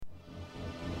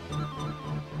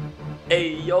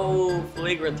Hey yo,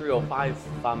 Flagrant 305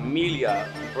 Familia,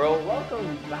 bro,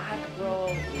 welcome back, bro.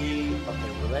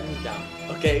 We're letting you down.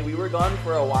 Okay, we were gone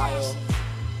for a while.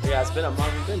 Yeah, it's been a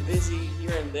month. We've been busy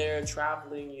here and there,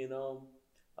 traveling,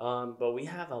 but we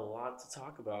have a lot to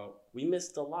talk about. We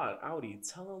missed a lot. Audi,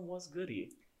 tell them what's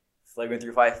goody. Flagrant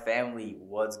 35 family,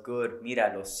 what's good?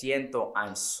 Mira, lo siento,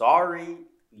 I'm sorry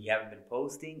we haven't been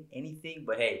posting anything,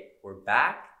 but hey, we're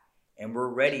back and we're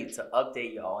ready to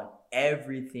update y'all on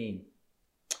everything.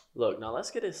 Look, now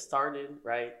let's get it started,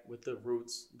 right, with the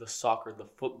roots, the soccer, the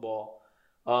football.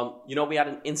 We had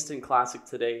an instant classic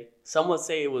today. Some would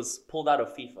say it was pulled out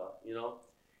of FIFA,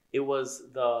 It was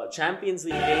the Champions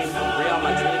League game of Real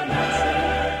Madrid, Man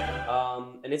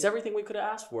City. And it's everything we could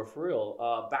have asked for real.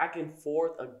 Back and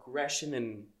forth, aggression,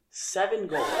 and 7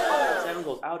 goals. 7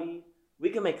 goals. Audi, we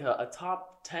can make a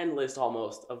top 10 list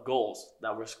almost of goals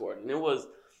that were scored. And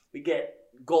we get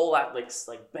goal at like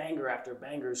banger after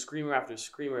banger, screamer after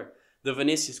screamer. The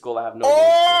Vinicius goal, I have no.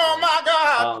 Oh my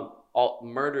God! All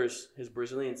murders his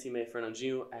Brazilian teammate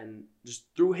Fernandinho and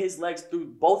just through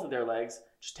both of their legs,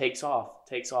 just takes off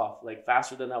like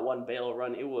faster than that one Bale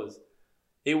run. It was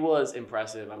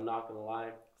impressive. I'm not gonna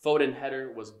lie. Foden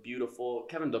header was beautiful.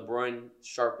 Kevin De Bruyne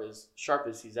sharp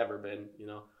as he's ever been.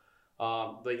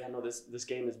 But yeah, no, this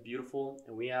game is beautiful,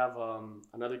 and we have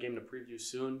another game to preview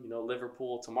soon.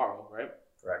 Liverpool tomorrow, right?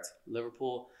 Correct.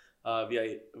 Liverpool,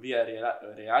 via Real.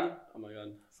 Oh my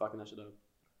God, fucking that shit up.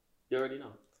 You already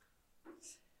know.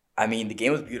 I mean, the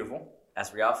game was beautiful.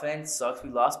 As Real fans, sucks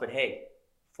we lost, but hey,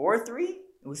 4-3.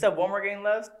 We still have one more game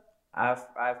left. I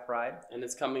have pride. And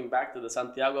it's coming back to the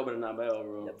Santiago Bernabeu,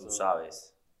 bro. Ya tú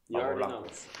sabes. You already know.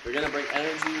 We're gonna bring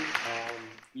energy.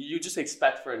 You just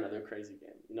expect for another crazy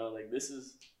game. This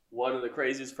is one of the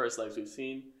craziest first legs we've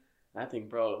seen. And I think,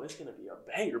 bro, it's gonna be a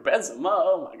banger. Benzema,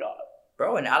 oh my God.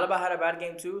 Bro, and Alaba had a bad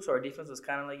game too, so our defense was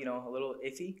kind of a little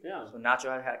iffy. Yeah. So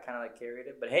Nacho had kind of carried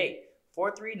it. But hey,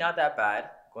 4-3, not that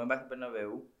bad. Going back to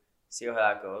Bernabeu, see how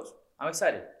that goes. I'm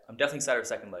excited. I'm definitely excited for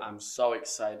second leg. I'm so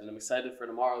excited. I'm excited for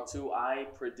tomorrow too. I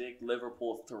predict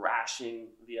Liverpool thrashing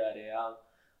Villarreal.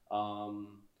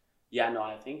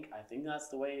 I think that's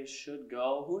the way it should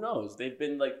go. Who knows? They've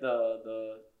been like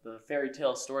the fairy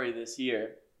tale story this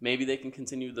year. Maybe they can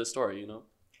continue the story,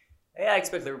 Hey, I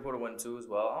expect Liverpool to win too as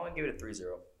well. I'm going to give it a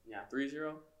 3-0. Yeah,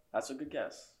 3-0. That's a good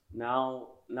guess. Now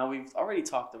we've already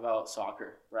talked about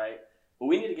soccer, right? But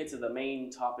we need to get to the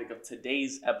main topic of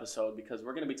today's episode because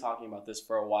we're going to be talking about this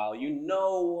for a while.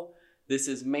 This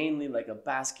is mainly like a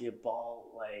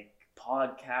basketball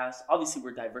podcast. Obviously,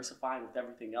 we're diversifying with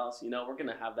everything else. We're going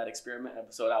to have that experiment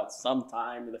episode out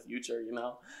sometime in the future.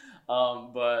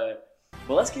 But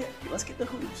let's get the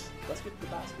hoops. Let's get the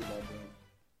basketball, bro.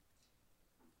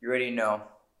 You already know.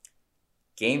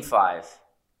 Game 5.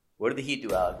 What did the Heat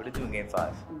do, Alec? What did they do in Game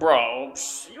 5? Bro,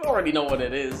 you already know what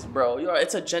it is, bro.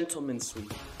 It's a gentleman's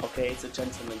sweep, okay? It's a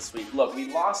gentleman's sweep. Look,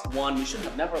 we lost one. We should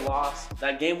have never lost.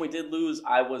 That game we did lose,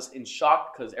 I was in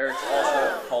shock because Eric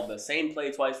also called the same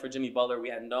play twice for Jimmy Butler. We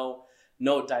had no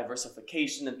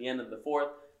diversification at the end of the fourth.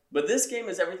 But this game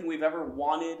is everything we've ever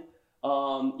wanted.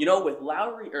 With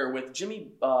Lowry or with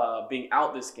Jimmy being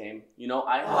out this game,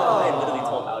 I literally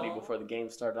told Audi before the game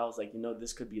started, I was like,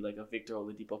 this could be like a Victor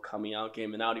Oladipo coming out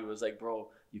game, and Audi was like,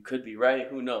 bro, you could be right.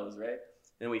 Who knows, right?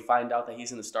 And we find out that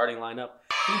he's in the starting lineup.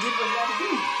 He did what he had to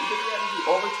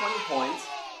do. Over 20 points,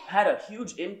 had a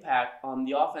huge impact on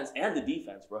the offense and the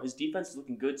defense, bro. His defense is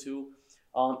looking good too,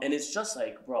 and it's just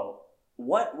like, bro,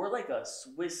 we're like a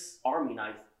Swiss Army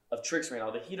knife of tricks right now.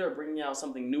 The Heat are bringing out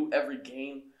something new every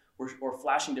game. We're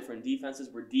flashing different defenses.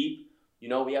 We're deep.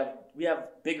 We have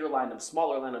bigger lineups,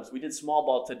 smaller lineups. We did small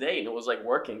ball today, and it was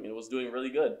working. It was doing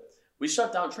really good. We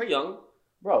shut down Trae Young.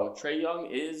 Bro, Trae Young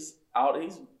is out.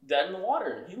 He's dead in the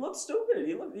water. He looks stupid.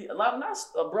 He's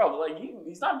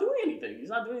not doing anything. He's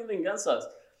not doing anything against us.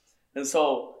 And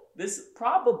so this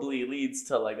probably leads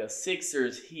to a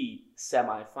Sixers Heat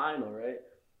semifinal, right?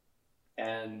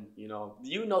 And,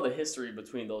 the history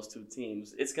between those two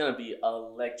teams. It's going to be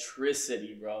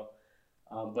electricity, bro.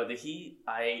 But the Heat,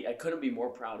 I couldn't be more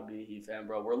proud to be a Heat fan,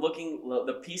 bro.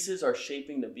 The pieces are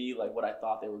shaping to be what I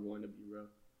thought they were going to be, bro.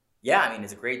 Yeah, I mean,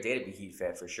 it's a great day to be a Heat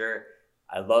fan for sure.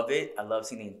 I love it. I love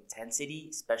seeing the intensity,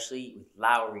 especially with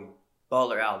Lowry,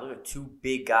 Butler out. Those are two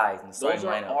big guys in the starting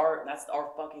lineup. That's our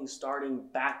fucking starting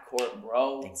backcourt,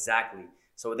 bro. Exactly.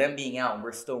 So with them being out and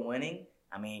we're still winning,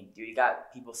 I mean, dude, you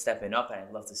got people stepping up, and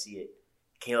I'd love to see it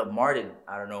Caleb Martin,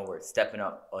 I don't know, we're stepping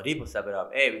up. Oladipo stepping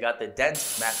up. Hey, we got the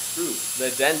dentist, Max Strus. The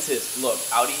dentist. Look,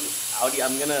 Audi.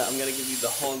 I'm gonna give you the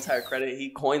whole entire credit. He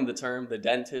coined the term the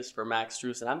dentist for Max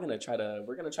Strus, and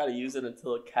we're gonna try to use it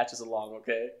until it catches along.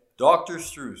 Okay. Dr.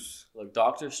 Strus. Look,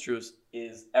 Dr. Strus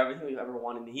is everything we've ever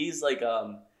wanted. He's like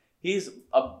a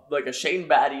Shane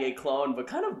Battier clone, but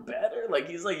kind of better. Like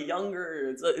he's like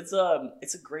younger. It's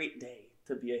a great day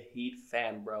to be a Heat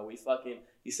fan, bro. He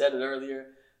said it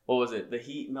earlier. What was it? The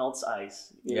Heat melts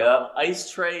ice. Yeah.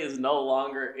 Ice Tray is no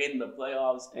longer in the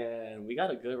playoffs, and we got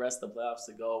a good rest of the playoffs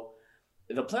to go.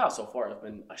 The playoffs so far have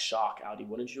been a shock, Audi.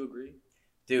 Wouldn't you agree?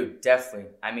 Dude, definitely.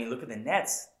 I mean, look at the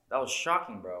Nets. That was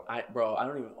shocking, bro. I'm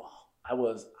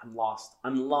lost.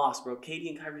 I'm lost, bro. KD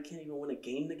and Kyrie can't even win a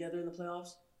game together in the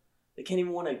playoffs. They can't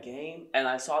even win a game. And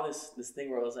I saw this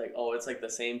thing where I was like, oh, it's like the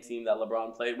same team that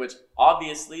LeBron played, which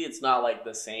obviously it's not like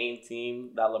the same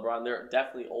team that LeBron. They're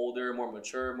definitely older, more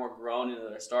mature, more grown into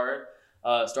their starter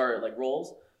like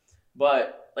roles.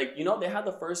 But like, they had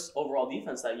the first overall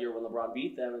defense that year when LeBron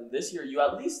beat them. And this year you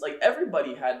at least like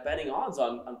everybody had betting odds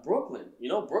on Brooklyn.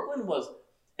 Brooklyn was,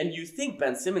 and you think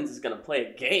Ben Simmons is going to play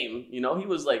a game. He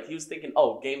was thinking,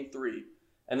 oh, game 3.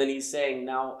 And then he's saying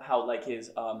now how like his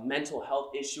mental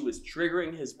health issue is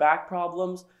triggering his back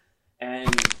problems.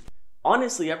 And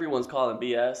honestly, everyone's calling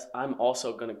BS. I'm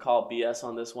also going to call BS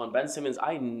on this one. Ben Simmons,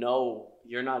 I know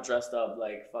you're not dressed up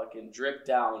like fucking drip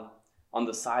down on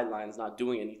the sidelines, not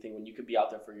doing anything when you could be out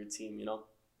there for your team,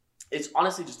 It's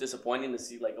honestly just disappointing to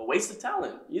see like a waste of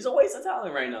talent. He's a waste of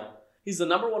talent right now. He's the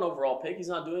number 1 overall pick. He's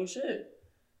not doing shit.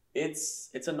 It's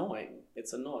annoying.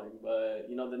 It's annoying. But,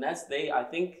 the Nets, I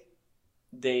think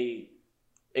they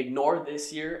ignore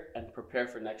this year and prepare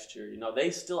for next year. They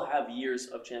still have years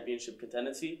of championship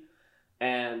contendency,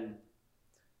 and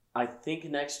I think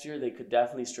next year they could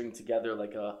definitely string together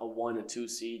like a 1 or 2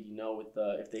 seed.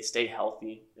 If they stay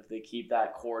healthy, if they keep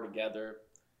that core together,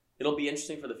 it'll be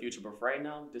interesting for the future. But for right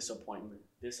now, disappointment.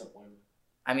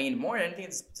 I mean, more than anything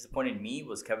that's disappointed me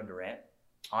was Kevin Durant.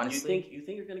 Honestly, you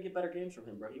think you're gonna get better games from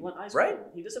him, bro? He went ice right. Cold.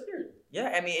 He disappeared.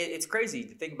 Yeah, I mean it's crazy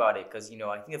to think about it because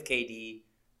I think of KD,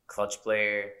 clutch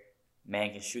player,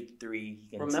 man can shoot the 3. He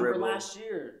can Remember dribble. last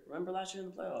year in the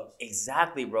playoffs.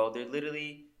 Exactly, bro. They're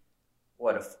literally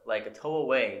a toe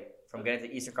away from getting to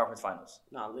the Eastern Conference Finals.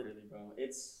 Nah, literally, bro.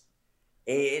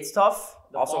 It's tough.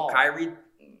 Also, ball. Kyrie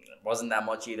wasn't that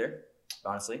much either,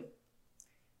 honestly.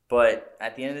 But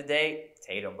at the end of the day,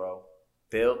 Tatum, bro.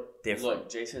 Built different. Look,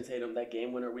 Jason Tatum, that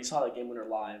game winner, we saw that game winner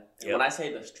live. And Yep. when I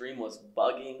say the stream was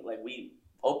bugging, like we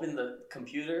opened the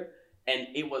computer and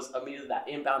it was immediately that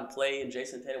inbound play and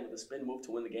Jason Tatum with the spin move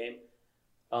to win the game.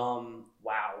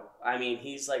 Wow. I mean,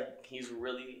 he's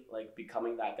really like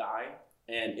becoming that guy,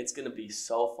 and it's going to be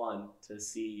so fun to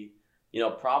see.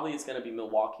 Probably it's going to be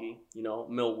Milwaukee.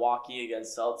 Milwaukee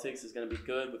against Celtics is going to be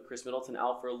good with Chris Middleton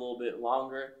out for a little bit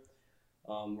longer.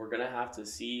 We're going to have to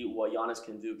see what Giannis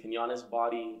can do. Can Giannis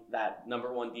body that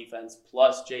number 1 defense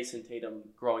plus Jason Tatum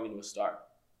growing into a star?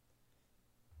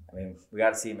 I mean, we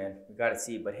got to see, man. We got to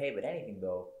see. But hey, anything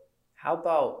though, how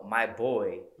about my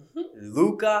boy,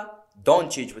 Luka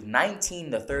Doncic with 19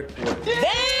 in the third quarter?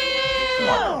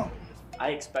 Damn!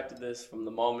 I expected this from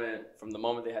the moment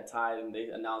they had tied and they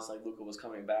announced like Luka was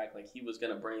coming back. Like he was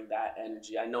going to bring that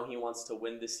energy. I know he wants to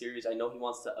win this series. I know he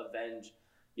wants to avenge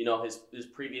his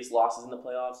previous losses in the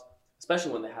playoffs,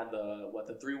 especially when they had the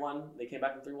 3-1. They came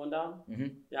back from 3-1 down. Mm-hmm.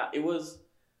 Yeah, it was.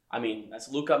 I mean, that's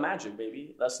Luka magic,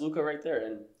 baby. That's Luka right there,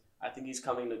 and I think he's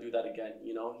coming to do that again.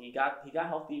 He got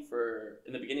healthy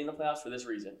in the beginning of the playoffs for this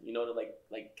reason. To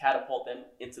like catapult them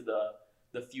into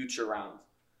the future rounds.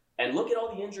 And look at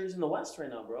all the injuries in the West right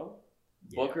now, bro.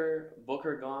 Yeah.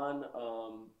 Booker gone.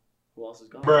 Who else is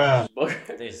gone? Bruh.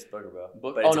 There's Booker,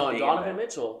 bro. Donovan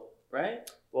Mitchell.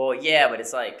 Right? Well, yeah, but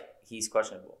it's like he's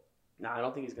questionable. Nah, I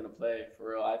don't think he's going to play,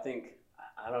 for real. I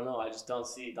don't know. I just don't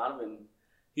see Donovan.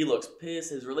 He looks pissed.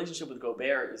 His relationship with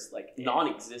Gobert is like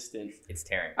non-existent. It's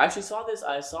tearing. I actually saw this.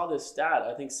 I saw this stat.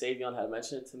 I think Savion had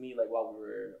mentioned it to me like while we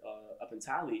were up in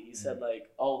Tally. He said like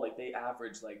they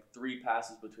average like 3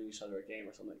 passes between each other a game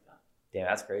or something like that. Damn,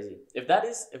 that's crazy. If that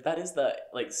is the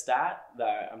like stat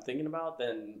that I'm thinking about,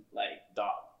 then like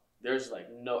dog. There's like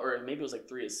no, or maybe it was like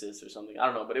 3 assists or something. I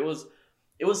don't know, but it was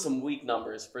some weak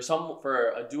numbers for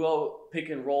a duo pick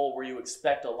and roll where you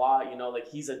expect a lot. Like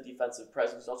he's a defensive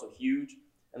presence, also huge,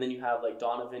 and then you have like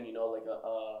Donovan, like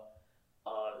a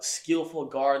skillful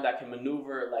guard that can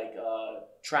maneuver like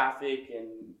traffic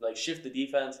and like shift the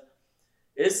defense.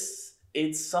 It's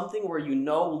something where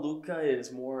Luka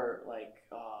is more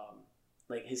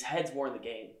like his head's more in the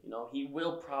game. He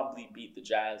will probably beat the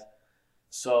Jazz.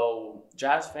 So,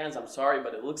 Jazz fans, I'm sorry,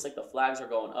 but it looks like the flags are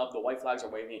going up. The white flags are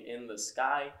waving in the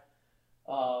sky.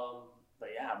 But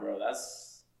yeah, bro,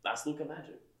 that's Luka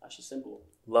magic. That's just simple.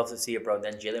 Love to see it, bro.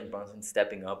 Then Jalen Brunson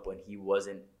stepping up when he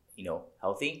wasn't,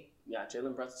 healthy. Yeah,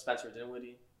 Jalen Brunson, Spencer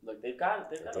Dinwiddie. Look, they've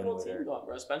got a whole team going,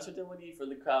 bro. Spencer Dinwiddie for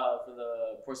the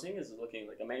Porzingis is looking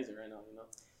like amazing right now.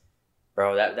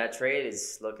 Bro, that trade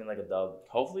is looking like a dub.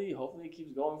 Hopefully it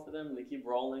keeps going for them. They keep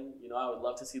rolling. I would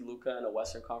love to see Luka in a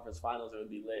Western Conference Finals. It would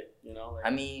be lit.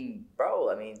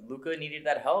 Luka needed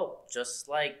that help, just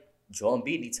like Joel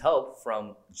Embiid needs help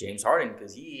from James Harden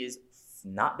because he is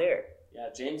not there. Yeah,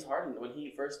 James Harden, when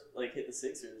he first hit the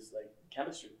Sixers,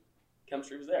 chemistry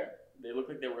was there. They looked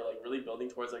like they were really building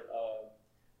towards a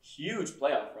huge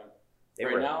playoff run. They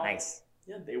were nice.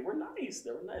 Yeah, they were nice.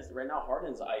 Right now,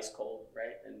 Harden's ice cold,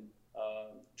 right? And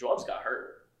Joel's got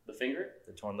hurt. The finger,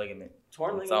 the torn ligament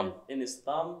in his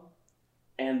thumb.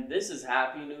 And this is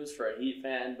happy news for a Heat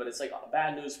fan, but it's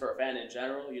bad news for a fan in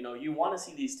general. You want to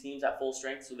see these teams at full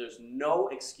strength, so there's no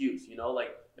excuse.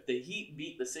 If the Heat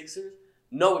beat the Sixers,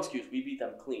 no excuse. We beat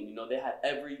them clean. They had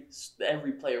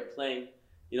every player playing.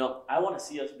 I want to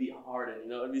see us beat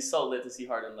Harden. It'd be so lit to see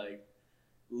Harden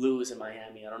lose in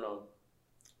Miami. I don't know.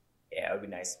 Yeah, it would be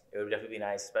nice. It would definitely be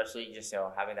nice, especially just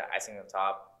having that icing on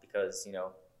top because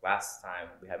last time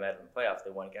we had met in the playoffs,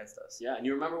 they won against us. Yeah, and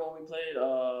you remember when we played?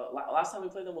 Last time we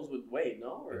played them was with Wade,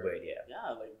 no? With Wade, yeah.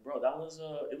 Yeah, bro, that was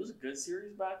it was a good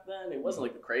series back then. It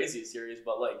wasn't the craziest series,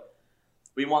 but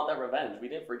we want that revenge. We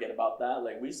didn't forget about that.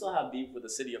 We still have beef with the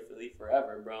city of Philly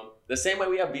forever, bro. The same way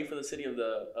we have beef with the city of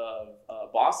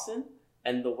Boston.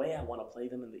 And the way I want to play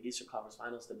them in the Eastern Conference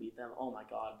Finals to beat them, oh my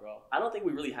God, bro. I don't think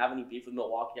we really have any beef with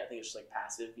Milwaukee. I think it's just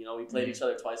passive. We played each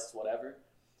other twice, it's whatever.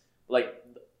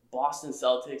 Boston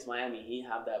Celtics, Miami Heat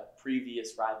have that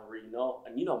previous rivalry, And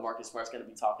Marcus Smart's going to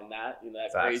be talking that,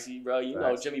 that Facts. crazy, bro.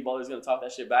 Facts. Jimmy Butler's going to talk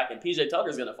that shit back. And PJ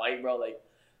Tucker's going to fight, bro.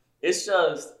 It's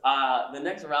just, the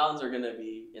next rounds are going to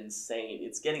be insane.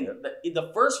 It's getting,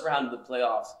 the first round of the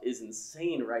playoffs is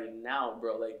insane right now,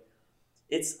 bro.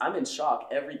 I'm in shock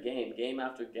every game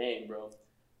after game, bro.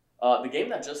 The game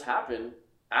that just happened,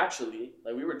 actually,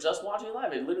 we were just watching it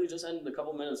live. It literally just ended a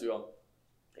couple minutes ago.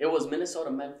 It was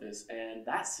Minnesota-Memphis, and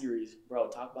that series, bro,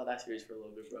 talk about that series for a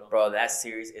little bit, bro. Bro, that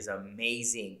series is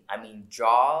amazing.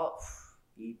 Jaw,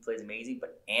 he plays amazing,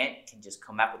 but Ant can just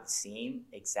come back with the same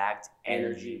exact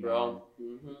energy, bro.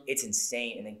 Mm-hmm. It's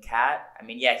insane. And then Cat,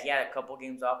 he had a couple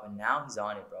games off, but now he's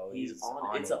on it, bro. He's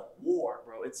on it. It's a war,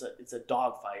 bro. It's a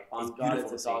dogfight. On God,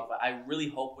 it's a dogfight. I really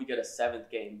hope we get a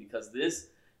 7th game because this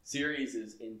series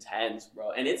is intense,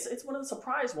 bro. And it's one of the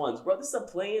surprise ones, bro. This is a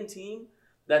play-in team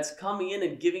that's coming in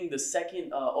and giving the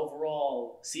second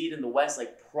overall seed in the West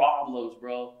problems,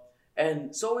 bro.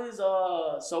 And so is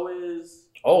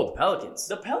the Pelicans.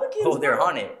 The Pelicans. Oh, they're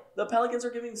on it. The Pelicans are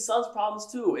giving Suns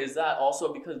problems too. Is that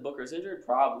also because Booker's injured?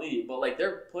 Probably, but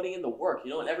they're putting in the work,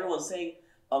 And everyone's saying,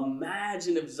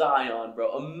 imagine if Zion,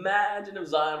 bro. Imagine if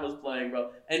Zion was playing,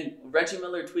 bro. And Reggie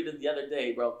Miller tweeted the other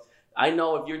day, bro. I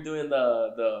know if you're doing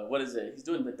the what is it? He's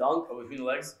doing the dunk. Between the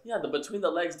legs? Yeah, the between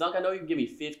the legs dunk. I know you can give me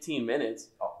 15 minutes.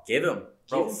 Oh, give him.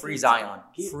 Bro, free Zion.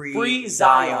 Free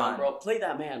Zion, bro. Play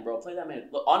that man, bro. Play that man.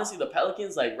 Look, honestly, the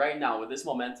Pelicans, right now, with this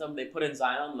momentum, they put in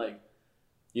Zion,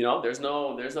 there's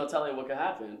no telling what could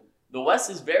happen. The West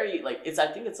is very, I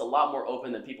think it's a lot more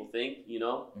open than people think,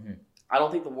 Mm-hmm. I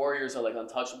don't think the Warriors are,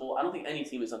 untouchable. I don't think any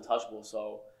team is untouchable,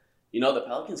 so... the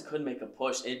Pelicans could make a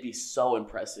push. It'd be so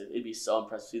impressive. It'd be so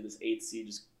impressive to see this 8th seed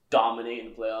just dominate in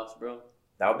the playoffs, bro.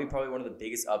 That would be probably one of the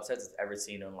biggest upsets I've ever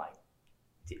seen in,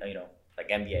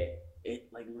 NBA.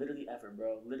 Literally ever,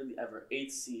 bro. Literally ever.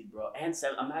 8th seed, bro. And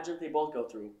 7. Imagine if they both go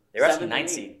through. They're actually 9th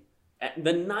seed.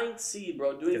 The 9th seed,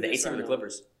 bro. Doing the 8th seed with the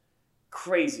Clippers.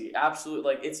 Crazy. Absolute.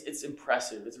 It's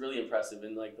impressive. It's really impressive.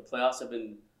 And, the playoffs have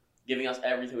been giving us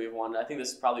everything we've wanted. I think this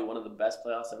is probably one of the best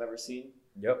playoffs I've ever seen.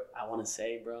 Yep. I want to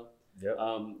say, bro. Yep.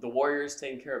 The Warriors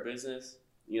taking care of business.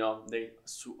 They haven't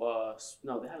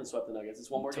swept the Nuggets.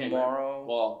 It's one more game tomorrow.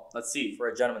 Well, let's see. For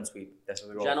a gentleman's sweep. That's what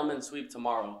we're going. Gentleman's sweep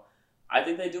tomorrow. I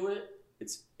think they do it.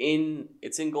 It's in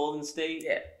Golden State.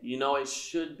 Yeah. It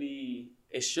should be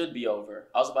over.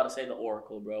 I was about to say the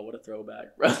Oracle, bro. What a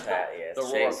throwback, bro. The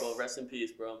Oracle. Rest in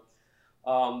peace, bro.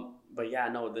 But yeah,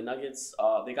 no, the Nuggets.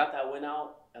 They got that win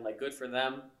out, and good for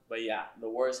them. But yeah, the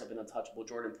Warriors have been untouchable.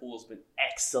 Jordan Poole's been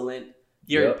excellent.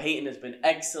 Gary Payton has been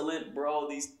excellent, bro.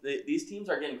 These teams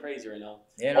are getting crazy right now.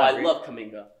 Yeah, I love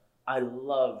Kuminga.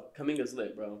 Kuminga's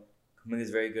lit, bro. Kuminga's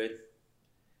very good.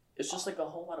 It's just a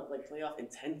whole lot of playoff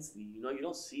intensity. You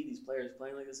don't see these players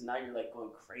playing like this, and now you're going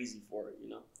crazy for it.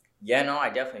 Yeah, no, I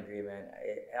definitely agree, man.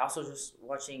 Also, just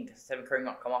watching Stephen Curry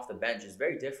come off the bench is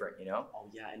very different, you know? Oh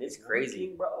yeah, and it's crazy,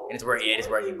 working, bro. And it's working. It is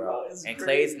working, bro. It's And crazy.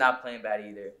 Clay's not playing bad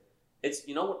either. It's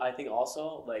you know what I think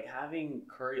also like having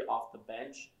Curry off the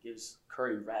bench gives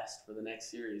Curry rest for the next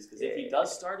series because if he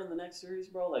does start in the next series,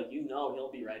 bro, like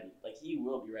he'll be ready. Like he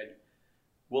will be ready.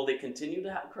 Will they continue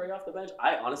to have Curry off the bench?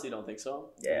 I honestly don't think so.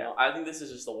 Yeah. You know, I think this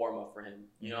is just a warm up for him.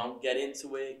 You know, get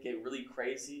into it, get really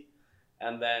crazy,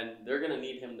 and then they're gonna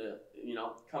need him to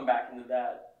come back into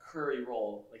that Curry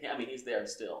role. Like I mean, he's there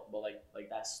still, but like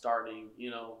that starting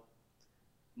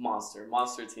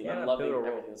monster team. Yeah, I'm loving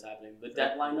everything that's happening. The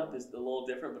death lineup is a little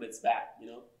different, but it's back.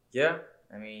 Yeah,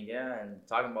 I mean, yeah, and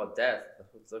talking about death,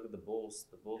 let's look at the Bulls.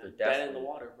 The Bulls are dead in the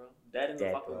water, bro. Dead in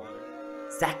the fucking water.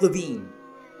 Zach LaVine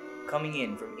coming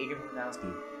in from Adrian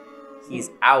Wojnarowski. He's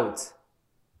out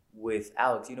with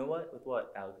Alex. You know what? With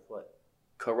what? Alex, with what?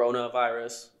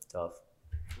 Coronavirus. Tough.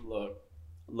 Look.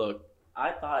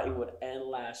 I thought it would end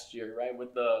last year, right,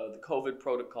 with the COVID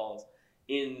protocols.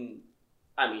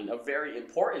 A very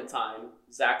important time.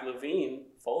 Zach LaVine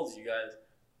folds you guys.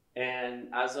 And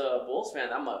as a Bulls fan,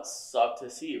 that must suck to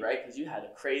see, right? Because you had a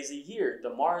crazy year.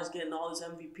 DeMar is getting all this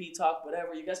MVP talk,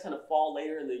 whatever. You guys kind of fall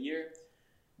later in the year.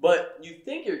 But you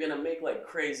think you're going to make, like,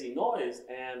 crazy noise.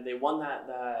 And they won that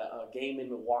game in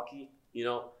Milwaukee,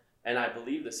 And I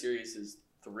believe the series is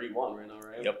 3-1 right now,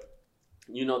 right? Yep.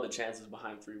 You know the chances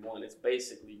behind 3-1. It's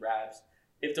basically wraps.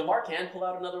 If DeMar can pull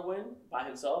out another win by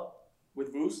himself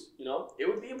with Vooch, it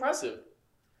would be impressive.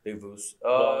 Big Vooch.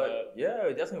 Yeah,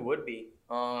 it definitely would be.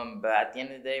 But at the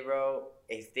end of the day, bro,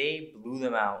 if they blew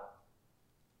them out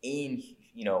in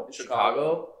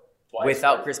Chicago twice,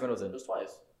 without right? Chris Middleton. It was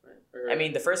twice, right? I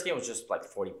mean, the first game was just like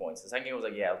 40 points. The second game was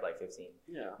like 15.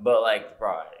 Yeah. But like,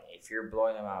 bro, if you're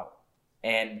blowing them out,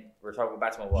 and we're talking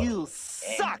about Milwaukee. You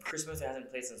suck. And Chris Middleton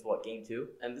hasn't played since what, game 2?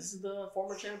 And this is the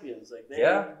former champions. Like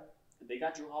they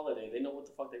got Drew Holiday. They know what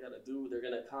the fuck they gotta do. They're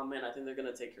gonna come in. I think they're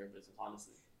gonna take care of business,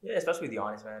 honestly. Yeah, especially with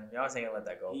Giannis, man. Giannis ain't gonna let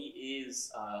that go. He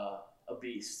is a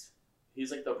beast. He's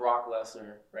like the Brock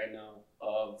Lesnar right now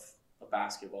of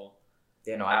basketball.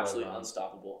 Yeah, no, absolutely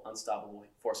unstoppable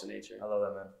force of nature. I love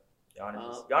that, man.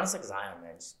 Giannis like Zion,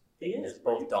 man. He is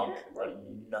both dunk. Like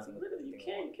nothing. Literally, you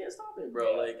can't stop it,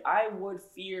 bro. Yeah. Like I would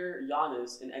fear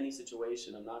Giannis in any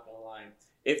situation. I'm not gonna lie.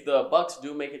 If the Bucks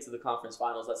do make it to the conference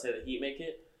finals, let's say the Heat make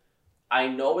it, I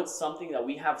know it's something that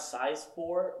we have size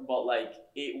for, but like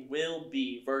it will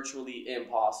be virtually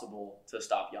impossible to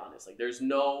stop Giannis. Like there's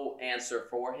no answer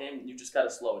for him. You just gotta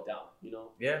slow it down.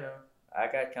 Yeah, no. I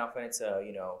got confidence.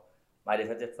 My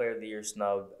defensive player of the year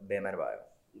snub, Bam Adebayo.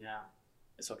 Yeah,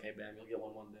 it's okay, Bam. You'll get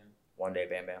one day. One day,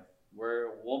 Bam Bam.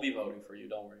 We'll be voting for you.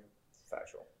 Don't worry.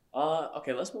 Factual.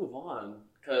 Okay, let's move on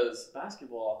because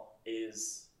basketball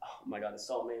is, oh my God, it's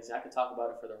so amazing. I could talk about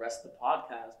it for the rest of the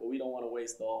podcast, but we don't want to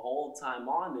waste the whole time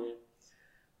on it.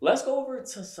 Let's go over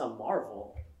to some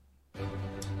Marvel. You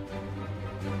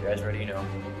guys ready?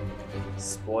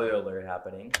 Spoiler alert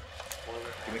happening.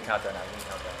 Give me a countdown now.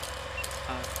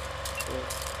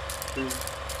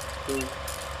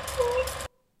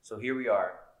 So here we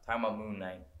are, talking about Moon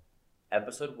Knight.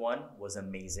 Episode 1 was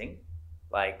amazing.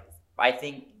 Like, I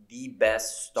think the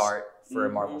best start for a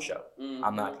Marvel show.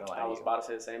 I'm not going to lie to you. I was about to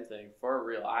say the same thing. For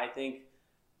real. I think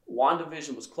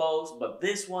WandaVision was close, but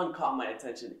this one caught my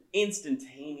attention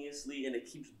instantaneously, and it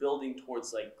keeps building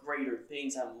towards, like, greater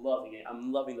things. I'm loving it.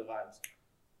 I'm loving the vibes.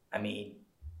 I mean,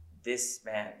 this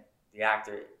man, the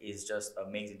actor, is just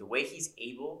amazing. The way he's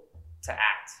able to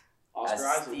act Oscar as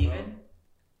Isaac, Steven,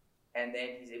 and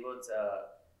then he's able to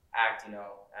act,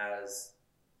 as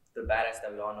the badass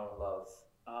that we all know and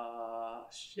love.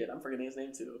 Shit, I'm forgetting his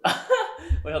name too.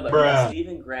 Wait, hold on. You got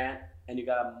Steven Grant, and you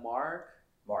got Mark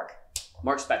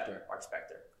Spector.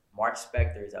 Mark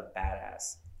Spector is a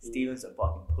badass. Steven's a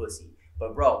fucking pussy.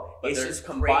 But bro, it's just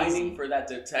combining for that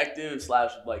detective /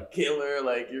 like killer.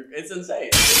 Like it's insane.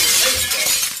 It's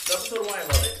crazy, bro. So episode 1, I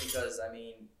love it because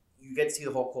you get to see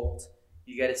the whole cult.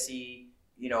 You get to see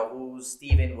who's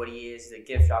Steven, what he is. He's a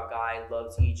gift shop guy,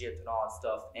 loves Egypt and all that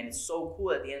stuff. And it's so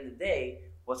cool at the end of the day,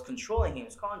 what's controlling him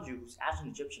is Khonshu, who's actually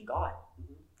an Egyptian god.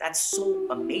 That's so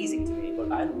amazing to me.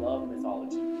 But I love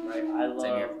mythology, right? I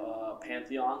love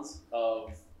pantheons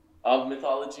of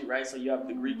mythology, right? So you have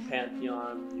the Greek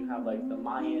pantheon, you have like the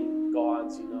Mayan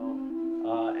gods,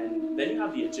 and then you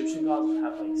have the Egyptian gods who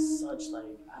have like such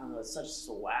such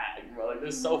swag, bro. Like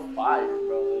they're so fire,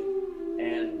 bro.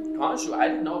 And Khonshu, I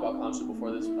didn't know about Khonshu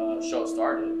before this show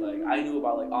started. Like I knew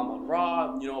about like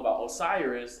Amon-Ra, about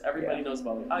Osiris. Everybody knows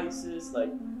about like Isis. Like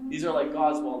these are like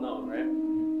gods well known,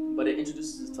 right? But it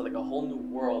introduces us to like a whole new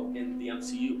world in the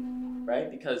MCU, right?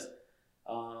 Because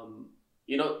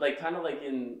You know, like kind of like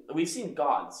we've seen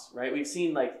gods, right? We've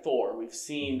seen like Thor, we've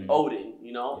seen Odin,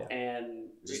 you know, and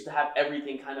just to have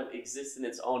everything kind of exist in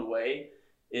its own way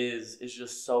is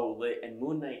just so lit. And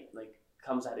Moon Knight like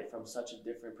comes at it from such a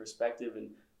different perspective. And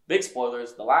big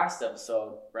spoilers, the last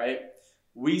episode, right?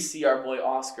 We see our boy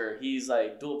Oscar. He's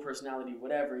like dual personality,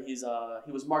 whatever. He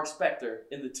was Mark Spector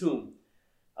in the tomb.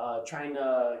 Trying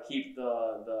to keep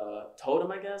the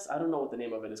totem, I guess. I don't know what the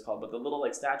name of it is called, but the little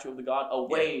like statue of the god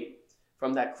away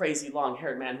from that crazy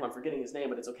long-haired man who I'm forgetting his name,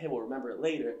 but it's okay, we'll remember it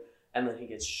later. And then he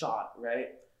gets shot, right?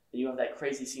 And you have that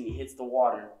crazy scene, he hits the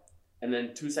water. And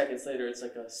then 2 seconds later, it's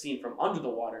like a scene from under the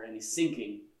water and he's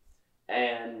sinking.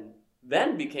 And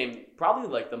then became probably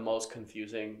like the most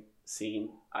confusing scene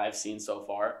I've seen so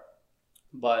far.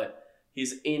 But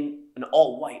he's in an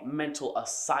all-white mental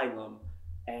asylum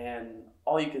and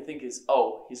all you can think is,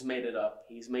 oh, he's made it up.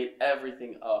 He's made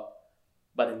everything up.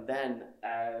 But then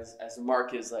as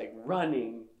Mark is like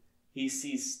running, he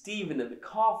sees Steven in the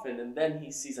coffin, and then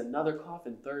he sees another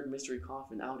coffin, third mystery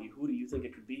coffin. Audi, who do you think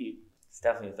it could be? It's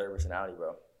definitely a third personality,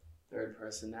 bro. Third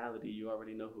personality, you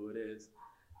already know who it is.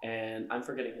 And I'm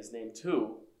forgetting his name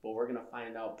too, but we're going to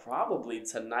find out probably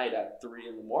tonight at 3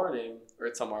 in the morning, or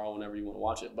tomorrow whenever you want to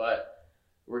watch it. But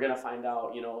we're going to find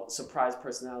out, you know, surprise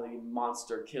personality,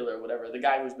 monster, killer, whatever. The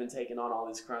guy who's been taking on all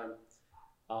this crime.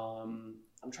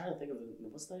 I'm trying to think of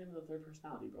what's the name of the third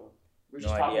personality, bro? We're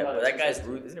just talking about but that guy's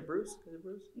Bruce. Isn't it Bruce? Is it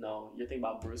Bruce? No, you're thinking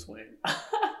about Bruce Wayne.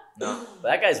 No, but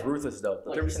that guy's ruthless though.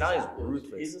 The third personality is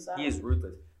ruthless. He is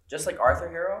ruthless. Just like Arthur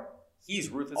Harrow, he's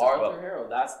ruthless as well. Arthur Harrow,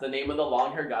 that's the name of the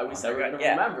long-haired guy we said we're going to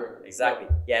remember. Exactly.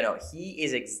 Yeah, no, he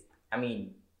is, I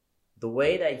mean, the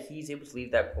way that he's able to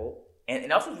leave that cult,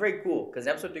 and also it's very cool, because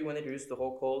in episode 3 when they introduced the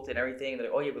whole cult and everything, they're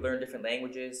like, oh yeah, we learn different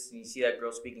languages, and you see that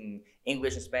girl speaking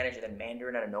English and Spanish and then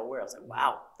Mandarin out of nowhere. I was like,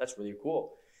 wow, that's really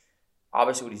cool.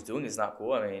 Obviously what he's doing is not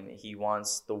cool. I mean, he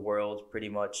wants the world pretty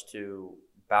much to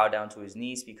bow down to his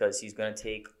knees because he's going to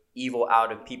take evil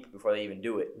out of people before they even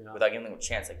do it, without giving them a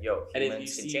chance. Like, yo, and if you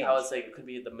see how it's like, it could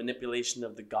be the manipulation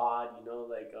of the god, you know,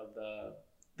 like of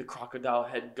the crocodile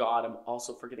head god. I'm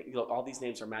also forgetting, look, all these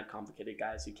names are mad complicated,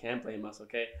 guys. You can't blame us,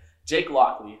 okay? Jake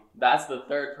Lockley, that's the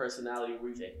third personality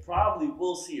we probably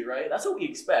will see, right? That's what we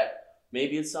expect.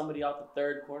 Maybe it's somebody out the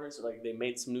third quarter, so like they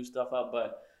made some new stuff up,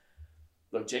 but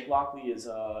look, Jake Lockley is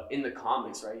in the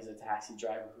comics, right? He's a taxi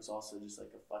driver who's also just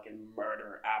like a fucking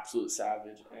murderer, absolute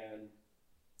savage. And,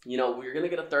 you know, we're going to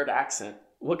get a third accent.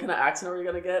 What kind of accent are we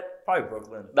going to get? Probably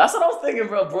Brooklyn. That's what I was thinking,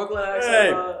 bro. Brooklyn accent.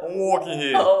 Hey, bro. I'm walking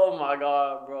here. Oh, my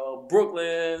God, bro.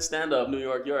 Brooklyn, stand up. New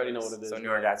York, you already know what it is. So New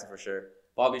York accent for sure.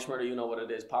 Bobby Schmurder, you know what it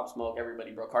is. Pop Smoke,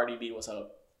 everybody, bro. Cardi B, what's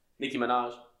up? Nicki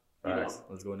Minaj. You know.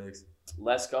 Let's go Knicks.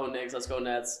 Let's go Knicks. Let's go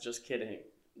Nets. Just kidding.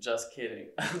 Just kidding.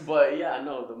 But yeah,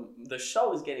 no, the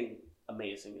show is getting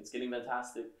amazing. It's getting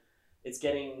fantastic. It's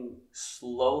getting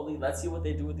slowly. Let's see what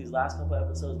they do with these last couple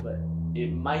episodes, but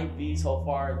it might be so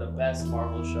far the best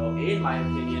Marvel show, in my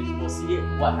opinion. We'll see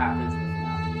what happens in the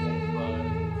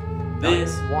finale. But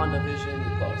this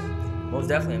WandaVision, close. Most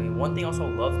definitely. I mean, one thing I also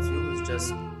love too is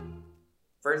just,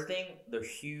 first thing, the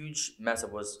huge mess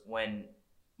up was when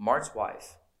Mark's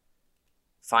wife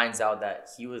finds out that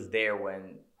he was there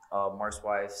when Mark's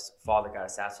wife's father got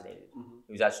assassinated.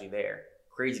 He was actually there.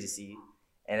 Crazy to see.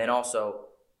 And then also,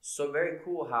 so very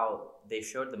cool how they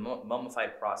showed the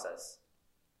mummified process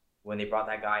when they brought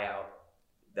that guy out,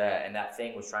 that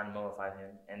thing was trying to mummify him.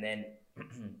 And then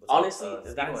honestly,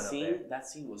 that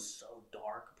scene was so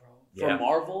dark, bro. For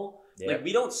Marvel, like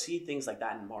we don't see things like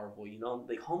that in Marvel, you know?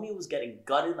 Like homie was getting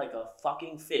gutted like a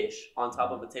fucking fish on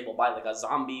top of a table by like a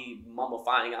zombie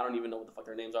mummifying. I don't even know what the fuck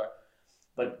their names are.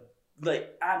 But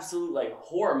like absolute like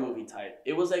horror movie type.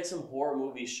 It was like some horror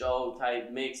movie show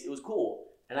type mix. It was cool.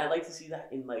 And I like to see that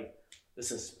in like the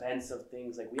suspense of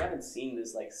things. Like we haven't seen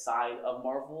this like side of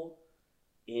Marvel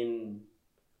in,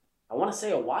 I want to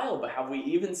say a while, but have we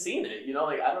even seen it? You know,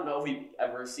 like I don't know if we've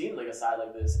ever seen like a side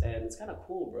like this, and it's kind of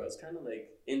cool, bro. It's kind of like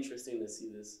interesting to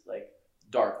see this like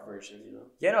dark version, you know?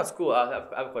 Yeah, no, it's cool. I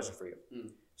have a question for you.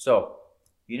 So,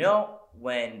 you know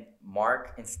when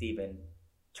Mark and Steven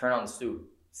turn on the suit,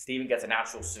 Steven gets an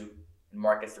actual suit, and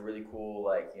Mark gets the really cool,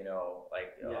 like, you know,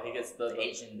 like he gets the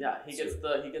Asian. Yeah, he gets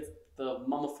the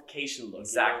mummification look.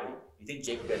 Exactly. You think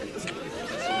Jake would get this?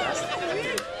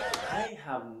 I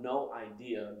have no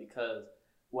idea, because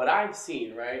what I've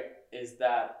seen, right, is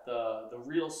that the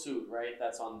real suit, right,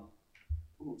 that's on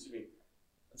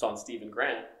Stephen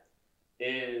Grant,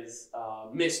 is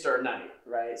Mr. Knight,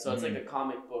 right? So it's like a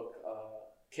comic book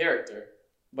character.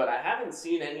 But I haven't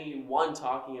seen anyone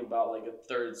talking about like a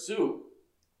third suit,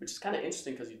 which is kind of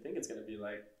interesting because you think it's going to be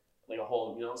like a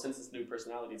whole, you know, since it's new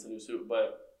personality, it's a new suit.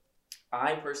 But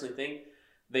I personally think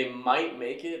they might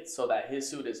make it so that his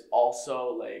suit is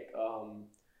also like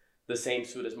the same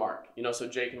suit as Mark. You know, so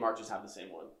Jake and Mark just have the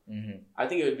same one. Mm-hmm. I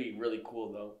think it would be really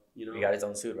cool though. You know, He got his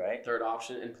own suit, right? Third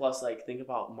option, and plus, like, think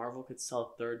about Marvel could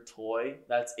sell a third toy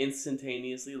that's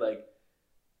instantaneously like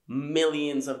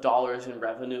millions of dollars in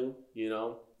revenue. You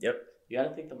know. Yep. You got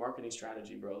to think the marketing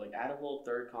strategy, bro. Like, add a little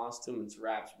third costume and it's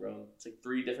wraps, bro. It's like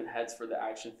 3 different heads for the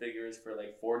action figures for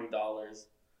like $40.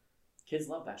 Kids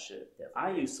love that shit. Definitely.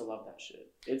 I used to love that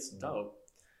shit. It's dope.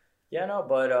 Yeah, no,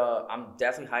 but I'm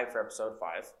definitely hyped for episode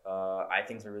 5. I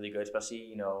think it's really good, especially,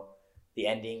 you know, the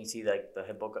ending. You see, like, the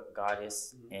hippo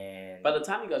goddess, and by the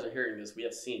time you guys are hearing this, we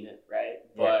have seen it, right?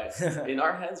 But in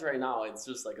our heads right now, it's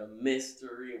just like a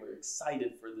mystery. We're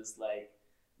excited for this, like,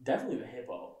 definitely the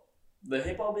hippo. The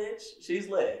hippo bitch, she's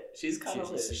lit. She's kind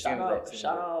of lit. Shout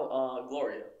out,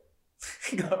 Gloria.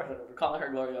 We're calling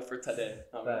her Gloria for today.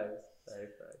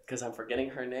 Because I'm forgetting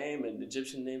her name, and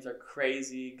Egyptian names are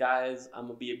crazy. Guys, I'm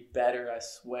going to be better, I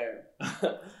swear.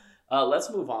 Let's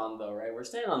move on, though, right? We're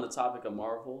staying on the topic of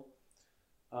Marvel.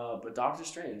 But Doctor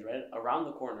Strange, right? Around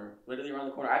the corner. Literally around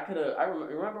the corner. I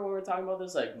remember when we were talking about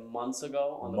this, like, months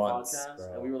ago on the podcast.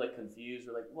 Bro. And we were, like, confused.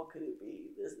 We're like, what could it be?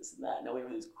 This, and that. Now we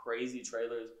have these crazy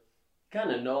trailers.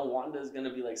 Kind of know Wanda's going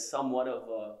to be, like, somewhat of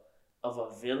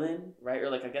a villain, right? Or,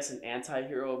 like, I guess an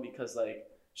anti-hero because, like,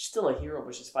 she's still a hero,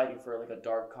 but she's fighting for, like, a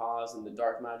dark cause, and the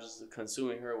dark magic is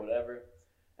consuming her, whatever.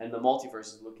 And the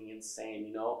multiverse is looking insane,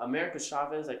 you know? America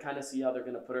Chavez, I kind of see how they're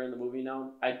going to put her in the movie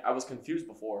now. I was confused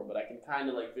before, but I can kind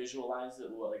of, like, visualize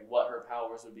it, like, what her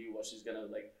powers would be, what she's going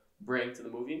to, like, bring to the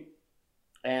movie.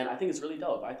 And I think it's really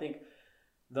dope. I think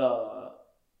the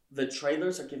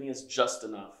trailers are giving us just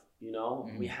enough. You know,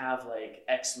 we have like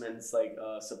X-Men's like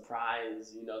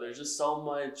surprise. You know, there's just so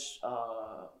much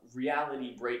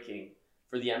reality breaking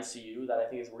for the MCU that I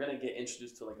think we're gonna get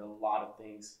introduced to like a lot of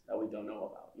things that we don't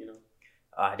know about. You know,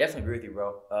 I definitely agree with you,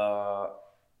 bro.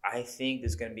 I think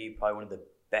this is gonna be probably one of the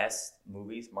best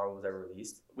movies Marvel's ever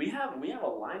released. We have a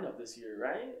lineup this year,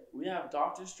 right? We have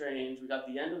Doctor Strange. We got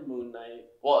the end of Moon Knight.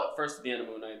 Well, first the end of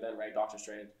Moon Knight, then right Doctor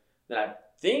Strange. Then I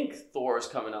think Thor is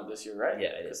coming out this year, right? Yeah,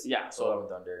 it is. Yeah, so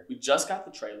Thunder. We just got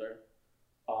the trailer.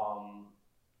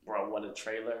 Bro, what a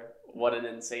trailer. What an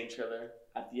insane trailer.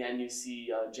 At the end, you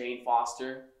see Jane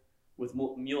Foster with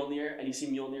Mjolnir, and you see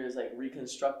Mjolnir is like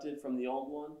reconstructed from the old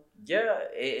one. Yeah,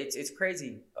 it's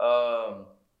crazy.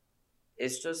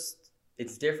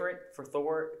 It's different for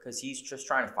Thor because he's just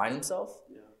trying to find himself.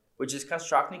 Yeah. Which is kind of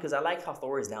shocking because I like how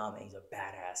Thor is now, man. He's a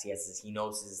badass. He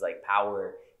knows his like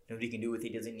power. What he can do with it.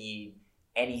 He doesn't need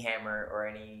any hammer or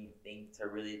anything to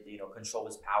really, you know, control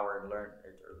his power and learn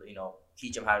or you know,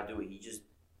 teach him how to do it. He just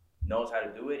knows how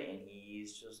to do it, and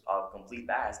he's just a complete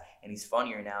badass. And he's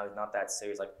funnier now. He's not that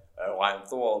serious, like, oh, I'm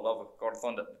Thor, love of God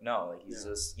Thunder. No, like, he's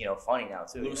just, you know, funny now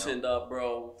too. Loosened up,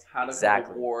 bro. How to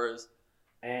go wars.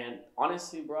 And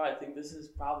honestly, bro, I think this is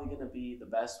probably going to be the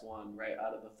best one, right,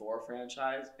 out of the Thor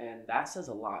franchise. And that says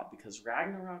a lot because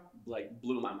Ragnarok, like,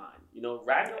 blew my mind. You know,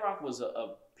 Ragnarok was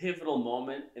a pivotal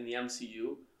moment in the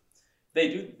MCU. They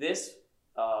do this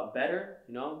better,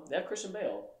 you know. They have Christian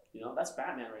Bale. You know, that's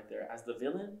Batman right there. As the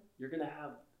villain, you're going to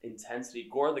have intensity.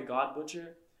 Gore the God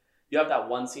Butcher. You have that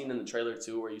one scene in the trailer,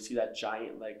 too, where you see that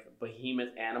giant, like,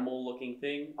 behemoth animal-looking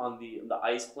thing on the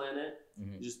ice planet.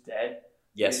 Mm-hmm. Just dead.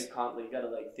 Yes. You gotta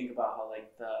like think about how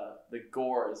like the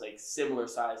gore is like similar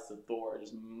size to Thor,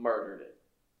 just murdered it.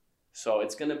 So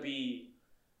it's gonna be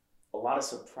a lot of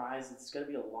surprises. It's gonna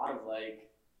be a lot of like,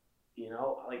 you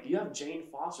know, like you have Jane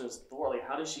Foster as Thor. Like,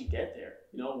 how does she get there?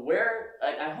 You know, where?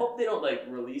 I hope they don't like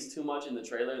release too much in the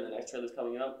trailer. And the next trailer's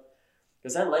coming up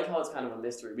because I like how it's kind of a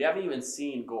mystery. We haven't even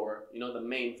seen Gore, you know, the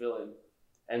main villain,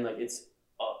 and like it's.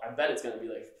 I bet it's gonna be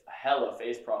like hella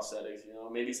face prosthetics. You know,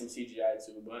 maybe some CGI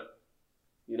too, but.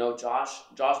 You know, Josh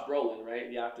Brolin, right?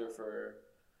 The actor for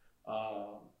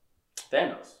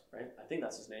Thanos, right? I think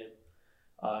that's his name.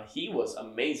 He was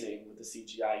amazing with the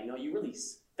CGI. You know, you really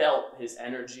felt his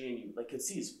energy, and you like could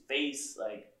see his face.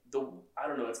 Like I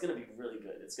don't know, it's gonna be really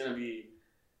good.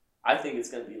 I think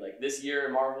it's gonna be like this year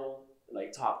in Marvel,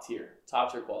 like top tier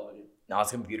quality. No,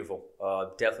 it's gonna be beautiful.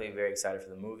 Definitely very excited for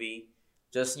the movie.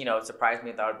 Just, you know, it surprised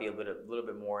me. I thought it'd be a little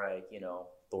bit more like, you know,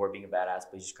 Thor being a badass,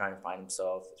 but he's just trying to find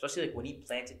himself. Especially like when he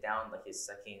planted down like his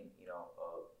second, you know,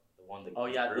 the one that. Oh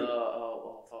yeah, the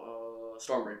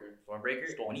Stormbreaker.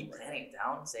 When he planted it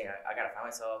down, saying I gotta find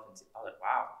myself, and I was like,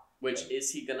 wow. Which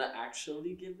is he gonna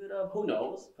actually give it up? Who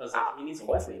knows? Because he needs a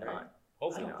hopefully weapon, not. Right?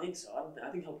 Hopefully I don't not. think so. I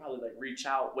think he'll probably like reach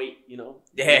out, wait, you know.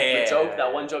 Yeah. The joke,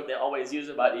 that one joke they always use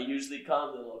about it usually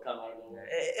comes and it'll come out of nowhere.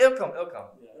 It'll come.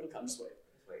 Yeah, it'll come. Just wait.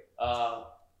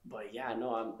 But yeah,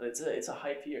 no, it's a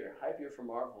hype year for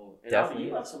Marvel. And Definitely Avi,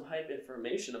 you have is. some hype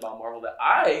information about Marvel that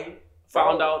I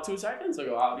found out 2 seconds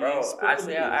ago. Avi, Bro, spill the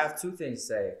actually, I beans. have two things to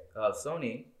say.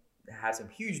 Sony had some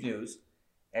huge news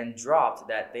and dropped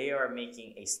that they are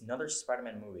making another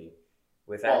Spider-Man movie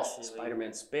with Well, actually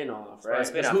Spider-Man spin-off, Spider-Man right? Because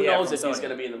spin-off, who yeah, knows from if he's Sony.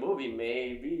 gonna be in the movie?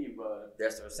 Maybe, but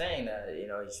they're still saying that he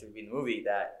should be in the movie.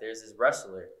 That there's this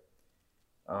wrestler,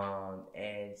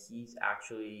 and he's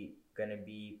actually gonna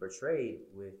be portrayed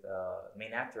with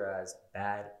main actor as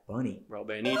Bad Bunny. bro,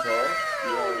 Benito, you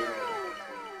already know.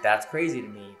 That's crazy to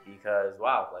me because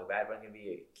wow, like Bad Bunny can be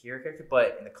a key character,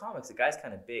 but in the comics the guy's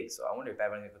kind of big, so I wonder if Bad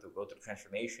Bunny's gonna go through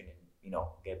transformation and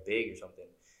get big or something.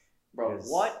 Bro,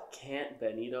 Because- what can't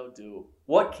Benito do?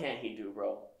 What can't he do,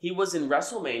 bro? He was in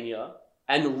WrestleMania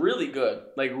and really good.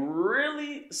 Like,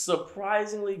 really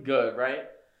surprisingly good, right?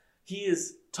 He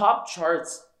is top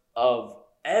charts of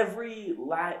every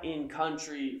Latin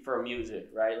country for music,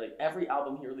 right? Like, every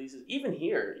album he releases, even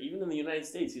here, even in the United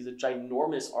States, he's a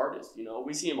ginormous artist, you know?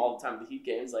 We see him all the time at the Heat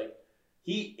games. Like,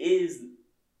 he is,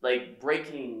 like,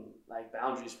 breaking, like,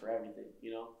 boundaries for everything,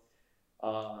 you know?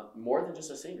 More than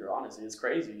just a singer, honestly. It's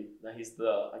crazy that he's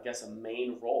a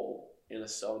main role in a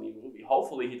Sony movie.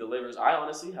 Hopefully he delivers. I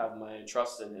honestly have my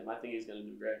trust in him. I think he's gonna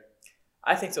do great.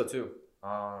 I think so too.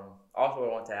 Also, what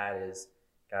I want to add is,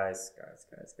 guys,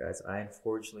 I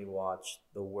unfortunately watched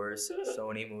the worst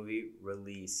Sony movie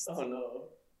released. Oh no.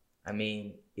 I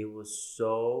mean, it was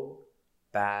so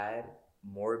bad.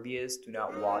 Morbius, do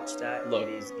not watch that. Look. It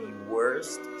is the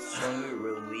worst Sony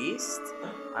released.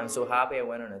 I'm so happy I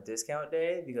went on a discount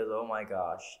day because oh my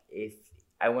gosh, if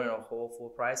I went on a whole full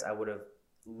price, I would have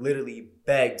literally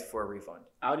begged for a refund.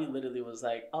 Audi literally was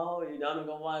like, "Oh, you're down to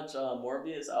go watch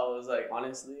Morbius?" I was like,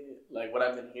 honestly, like what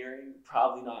I've been hearing,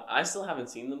 probably not. I still haven't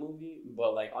seen the movie,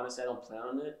 but like honestly, I don't plan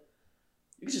on it.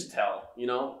 You can just tell, you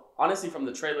know. Honestly, from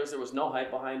the trailers, there was no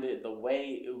hype behind it. The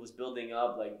way it was building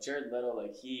up, like Jared Leto,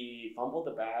 like he fumbled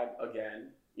the bag again,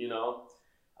 you know.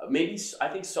 Maybe I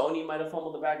think Sony might have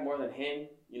fumbled the bag more than him,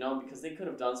 you know, because they could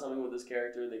have done something with this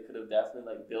character. They could have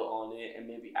definitely like built on it and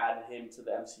maybe added him to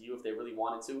the MCU if they really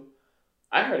wanted to.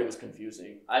 I heard it was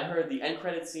confusing. I heard the end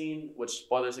credit scene, which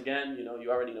spoilers again, you know,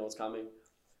 you already know what's coming.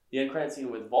 The end credit scene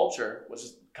with Vulture was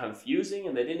just confusing,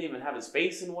 and they didn't even have his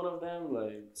face in one of them.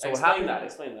 Like, So explain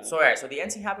that. So alright, so the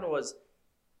end scene happened was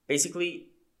basically,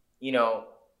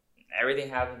 everything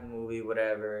happened in the movie,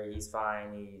 whatever. He's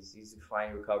fine. He's fine.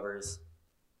 He recovers.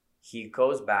 He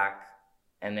goes back,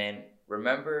 and then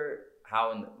remember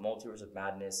how in the Multiverse of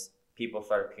Madness people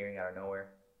started appearing out of nowhere.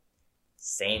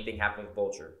 Same thing happened with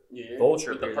Vulture. Yeah.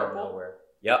 Vulture With the appears out of purple? nowhere.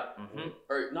 Yep. Mm-hmm.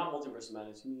 Or not Multiverse of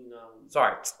Madness. You mean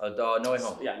Sorry. No Way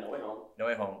Home. Yeah, No Way Home. No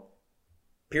Way Home.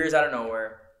 Appears out of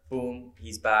nowhere. Boom.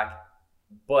 He's back.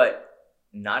 But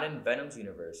not in Venom's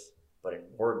universe, but in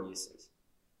Morbius's.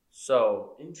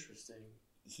 So Interesting.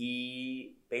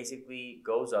 he basically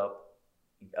goes up,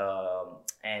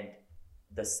 and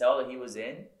the cell that he was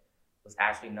in was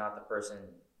actually not the person.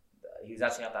 He was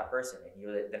actually not that person, and he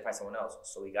identified someone else.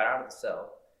 So he got out of the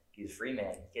cell. He's a free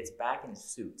man. He gets back in his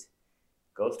suit,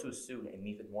 goes to his suit, and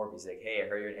meets with Morbius. He's like, "Hey, I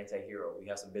heard you're an anti-hero. We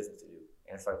have some business to do."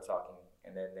 And starts talking,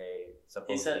 and then they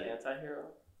supposedly. He said anti-hero?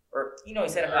 Or he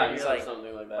said, Yeah, "You're said like,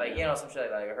 something like that. like some shit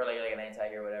like I heard like you're like an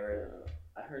anti-hero, whatever." Yeah.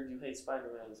 I heard you hate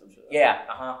Spider-Man or some shit. Yeah,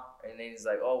 And then he's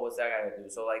like, "Oh, what's that guy gonna do?"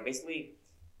 So like basically,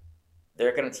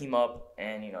 they're gonna team up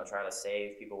and try to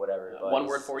save people, whatever. Yeah, but one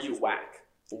word for you: whack.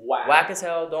 Whack as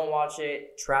hell. Don't watch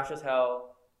it. Trash as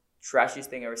hell. Trashiest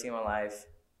thing I've ever seen in my life.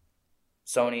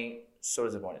 Sony, so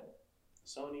disappointed.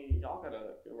 Sony, y'all gotta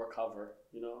recover.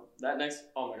 You know that next.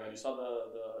 Oh my god, you saw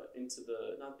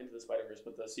the not Into the Spider-Verse,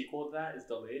 but the sequel to that is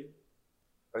delayed.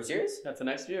 Are you serious? That's the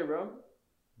next year, bro.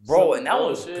 Bro, and that one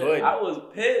was bullshit. good. I was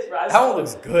pissed, bro. That one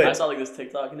looks good. I saw like this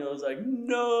TikTok and it was like,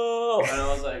 no. And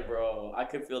I was like, bro, I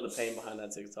could feel the pain behind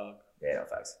that TikTok. Yeah, no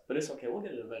facts. But it's okay. We'll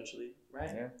get it eventually,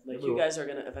 right? Yeah. Like, you guys are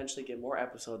going to eventually get more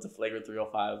episodes of Flagrant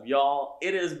 305. Y'all,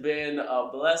 it has been a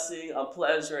blessing, a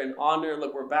pleasure, an honor.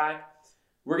 Look, we're back.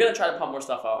 We're going to try to pump more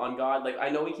stuff out on God. Like, I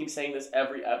know we keep saying this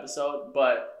every episode,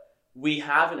 but we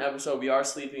have an episode we are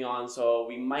sleeping on, so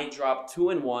we might drop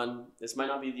 2 in 1. This might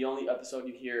not be the only episode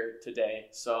you hear today.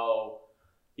 So,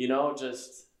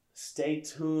 just stay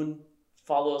tuned.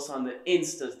 Follow us on the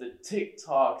Instas, the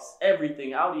TikToks,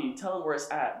 everything. Audi, tell them where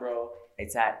it's at, bro.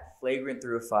 It's at Flagrant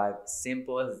 305.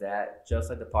 Simple as that. Just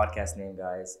like the podcast name,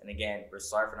 guys. And again, we're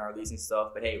sorry for not releasing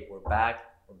stuff, but hey, we're back.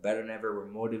 We're better than ever.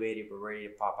 We're motivated. We're ready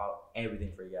to pop out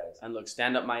everything for you guys. And look,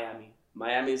 stand up Miami.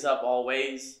 Miami's up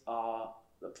always.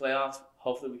 The playoffs,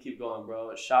 hopefully we keep going,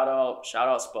 bro. Shout out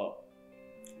Spo.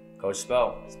 Coach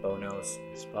Spo knows.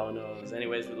 Spo knows.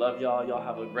 Anyways, we love y'all. Y'all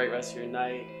have a great rest of your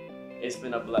night. It's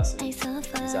been a blessing. Peace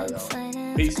out,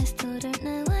 y'all. Peace.